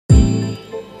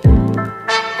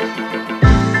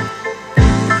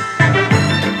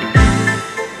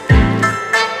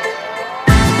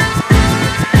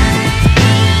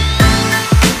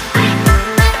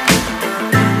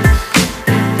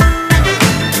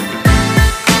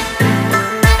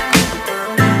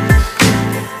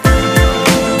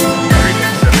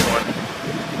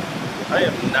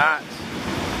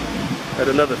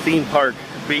another theme park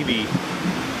baby,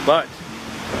 but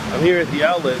I'm here at the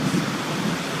outlets.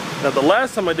 Now the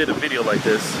last time I did a video like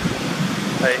this,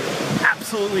 I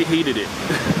absolutely hated it.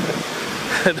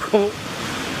 I don't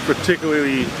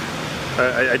particularly,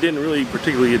 I didn't really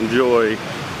particularly enjoy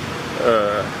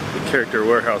the character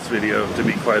warehouse video, to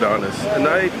be quite honest. And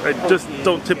I just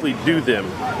don't typically do them,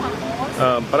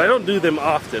 but I don't do them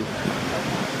often.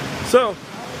 So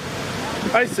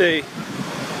I say,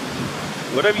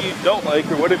 whatever you don't like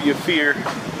or whatever you fear,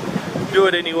 do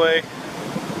it anyway.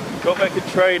 Go back and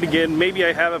try it again. Maybe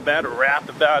I have a bad rap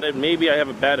about it. Maybe I have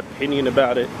a bad opinion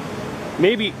about it.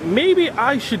 Maybe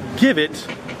I should give it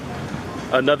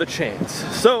another chance.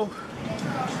 So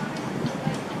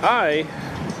I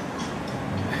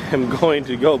am going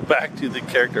to go back to the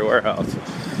character warehouse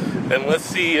and let's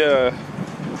see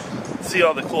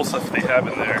all the cool stuff they have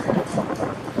in there.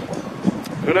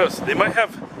 Who knows? They might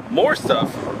have more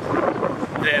stuff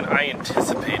than I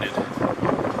anticipated.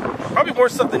 Probably more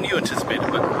stuff than you anticipated,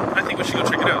 but I think we should go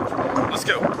check it out. Let's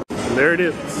go. And there it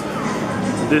is.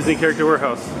 Disney Character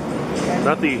Warehouse.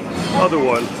 Not the other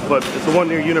one, but it's the one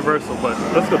near Universal, but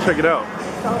let's go check it out.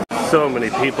 So many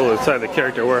people inside the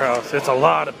Character Warehouse. It's a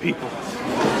lot of people.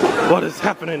 What is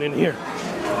happening in here?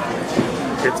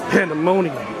 It's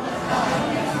pandemonium.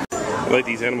 I like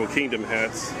these Animal Kingdom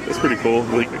hats. That's pretty cool.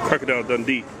 Like Crocodile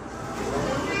Dundee.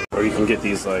 Or you can get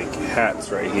these like hats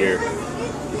right here.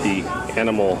 The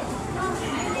animal,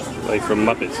 like from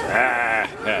Muppets.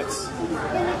 Hats.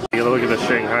 You gotta look at the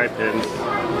Shanghai pins.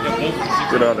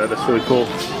 Look at all that. That's really cool.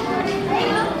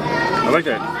 I like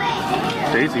that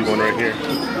Daisy one right here.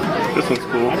 This one's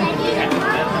cool.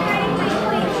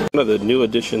 One of the new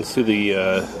additions to the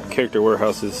Character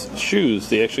Warehouse is shoes.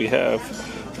 They actually have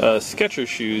Skechers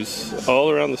shoes all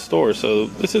around the store, so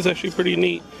this is actually pretty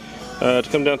neat to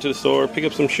come down to the store, pick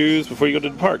up some shoes before you go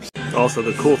to the parks. Also,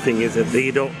 the cool thing is that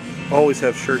they don't always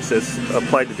have shirts that's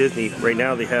applied to Disney. Right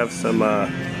now they have some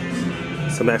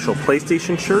actual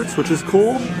PlayStation shirts, which is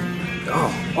cool.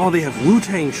 Oh, they have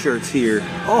Wu-Tang shirts here.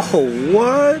 Oh,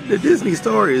 what? The Disney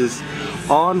store is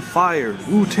on fire.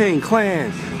 Wu-Tang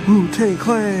Clan. Wu-Tang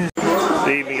Clan.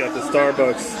 They even got the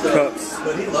Starbucks cups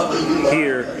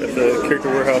here at the Character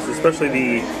Warehouse, especially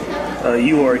the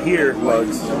You Are Here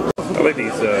mugs. I like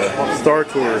these Star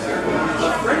Tour.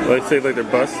 Let's say like their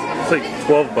bus. It's like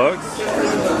 $12,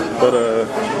 but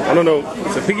I don't know.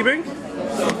 It's a piggy bank.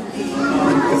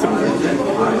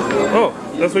 Oh,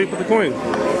 that's where you put the coin.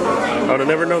 I would have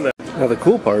never known that. Now the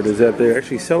cool part is that they're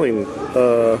actually selling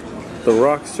the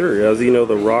Rock shirt. As you know,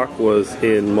 the Rock was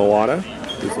in Moana.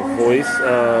 He's the voice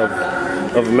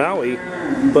of Maui.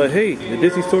 But hey, the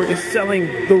Disney store is selling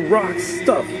the Rock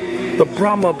stuff. The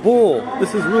Brahma Bull.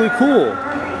 This is really cool.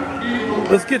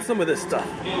 Let's get some of this stuff.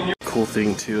 Cool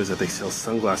thing too is that they sell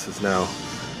sunglasses now.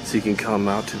 So you can come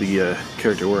out to the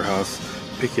Character Warehouse,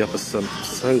 pick you up some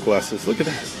sunglasses. Look at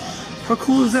that. How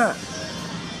cool is that?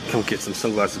 Come get some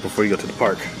sunglasses before you go to the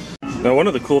park. Now, one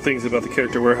of the cool things about the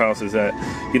Character Warehouse is that,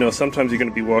 you know, sometimes you're going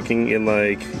to be walking in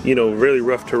like, you know, really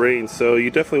rough terrain. So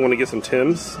you definitely want to get some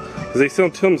Timbs, because they sell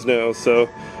Timbs now. So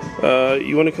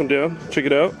you want to come down, check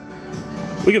it out.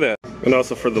 Look at that. And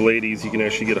also for the ladies, you can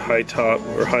actually get a high top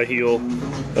or high heel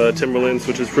Timberlands,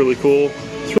 which is really cool.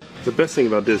 The best thing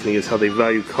about Disney is how they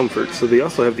value comfort. So they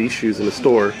also have these shoes in the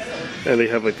store, and they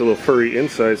have like the little furry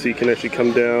inside, so you can actually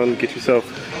come down, get yourself,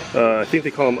 I think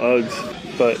they call them Uggs,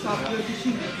 but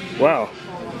wow,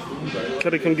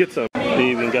 gotta come get some. They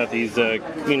even got these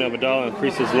Queen Amidala and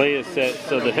Princess Leia sets,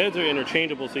 so the heads are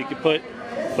interchangeable, so you can put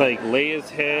like Leia's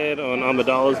head on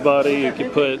Amidala's body, you can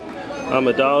put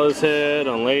Amidala's head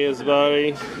on Leia's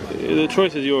body. The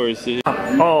choice is yours.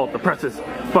 All the presses,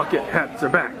 bucket hats are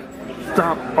back.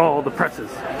 Stop all the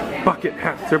presses. Bucket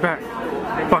hats are back.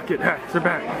 Bucket hats are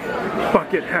back.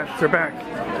 Bucket hats are back.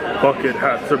 Bucket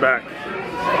hats are back.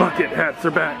 Bucket hats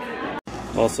are back.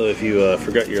 Also, if you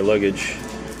forgot your luggage,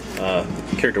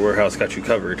 Character Warehouse got you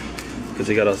covered, because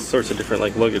they got all sorts of different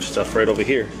like luggage stuff right over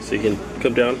here. So you can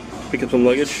come down, pick up some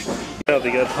luggage. Now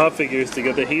they got pop figures. They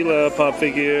got the Gila pop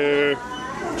figure.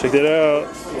 Check that out.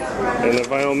 And the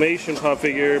Vinylmation pop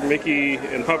figure, Mickey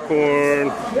and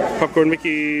Popcorn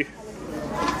Mickey.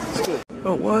 Cool.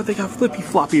 Oh, what? They got flippy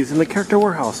floppies in the Character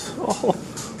Warehouse.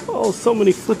 Oh, so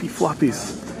many flippy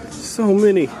floppies. So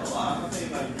many.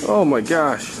 Oh my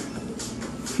gosh.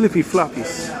 Flippy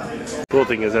floppies. Cool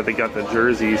thing is that they got the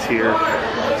jerseys here.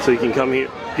 So you can come here,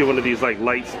 get one of these like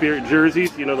Light Spirit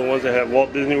jerseys. You know, the ones that have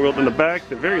Walt Disney World in the back.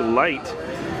 They're very light.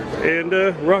 And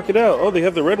rock it out. Oh, they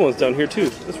have the red ones down here too.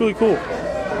 That's really cool.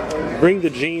 Bring the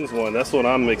jeans one. That's what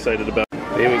I'm excited about.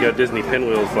 They even got Disney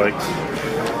pinwheels like.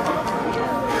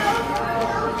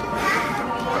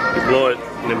 blow it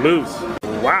and it moves.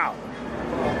 Wow.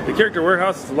 The Character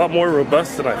Warehouse is a lot more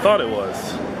robust than I thought it was.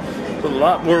 It's a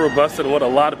lot more robust than what a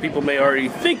lot of people may already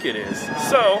think it is.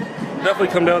 So, definitely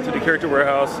come down to the Character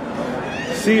Warehouse,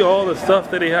 see all the stuff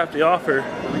that they have to offer,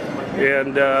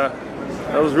 and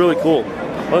that was really cool.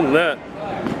 Other than that,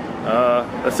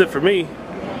 that's it for me.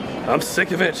 I'm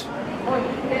sick of it.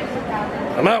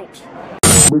 I'm out.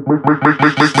 Make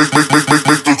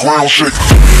the ground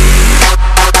shake.